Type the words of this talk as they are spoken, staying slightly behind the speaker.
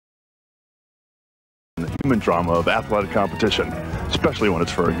human drama of athletic competition, especially when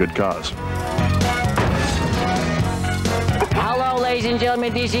it's for a good cause. Hello, ladies and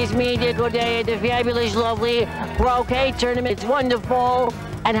gentlemen. This is me, Dick O'Day, at the fabulous, lovely Croquet Tournament. It's wonderful.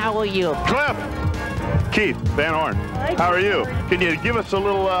 And how are you? Cliff! Keith Van Horne, how are you? Can you give us a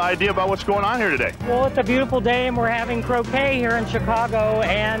little idea about what's going on here today? Well, it's a beautiful day, and we're having croquet here in Chicago,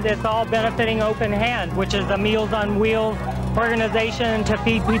 and it's all benefiting Open Hand, which is the Meals on Wheels organization to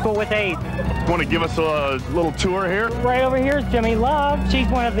feed people with AIDS. Want to give us a little tour here? Right over here is Jimmy Love. She's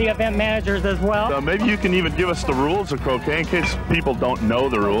one of the event managers as well. Maybe you can even give us the rules of croquet in case people don't know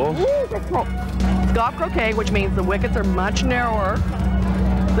the rules. It's golf croquet, which means the wickets are much narrower,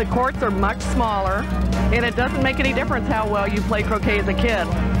 the courts are much smaller, and it doesn't make any difference how well you play croquet as a kid.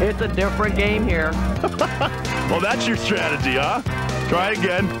 It's a different game here. Well, that's your strategy, huh? Try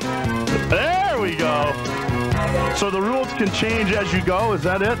again. There we go. So the rules can change as you go, is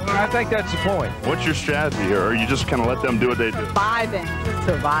that it? I think that's the point. What's your strategy here, or you just kind of let them do what they do?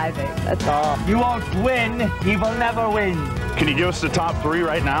 Surviving, that's all. You won't win, you will never win. Can you give us the top three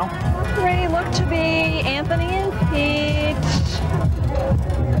right now? Top three look to be Anthony and Pete,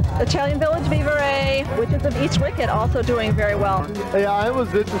 Italian Village Vivere, which is of each wicket, also doing very well. Yeah, I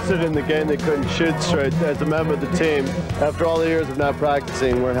was interested in the game they couldn't shoot straight. As a member of the team, after all the years of not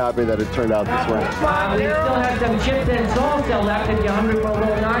practicing, we're happy that it turned out this way. We still have some chips and salsa left if you're hungry for a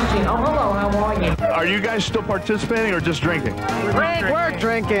little noshing. Oh, hello, how are you? Are you guys still participating or just drinking? We're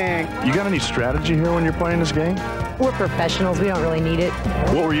drinking. You got any strategy here when you're playing this game? We're professionals. We don't really need it.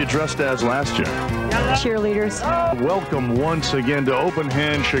 What were you dressed as last year? Cheerleaders. Welcome once again to Open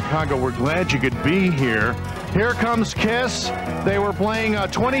Hand Chicago. We're glad you could be here. Here comes Kiss. They were playing a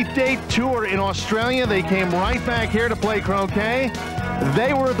 20-day tour in Australia. They came right back here to play croquet.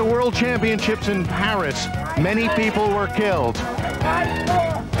 They were at the World Championships in Paris. Many people were killed.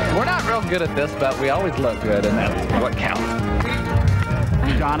 We're not real good at this, but we always look good, and that's what counts.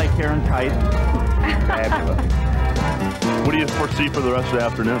 Johnny Karen Kite. Fabulous. What do you foresee for the rest of the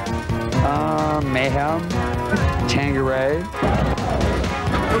afternoon? Mayhem, Tangeray.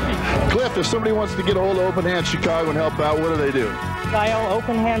 Cliff, if somebody wants to get a hold of Open Hand Chicago and help out, what do they do? Dial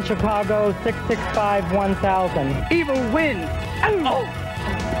Open Hand Chicago 665-1000. Evil wins. Oh.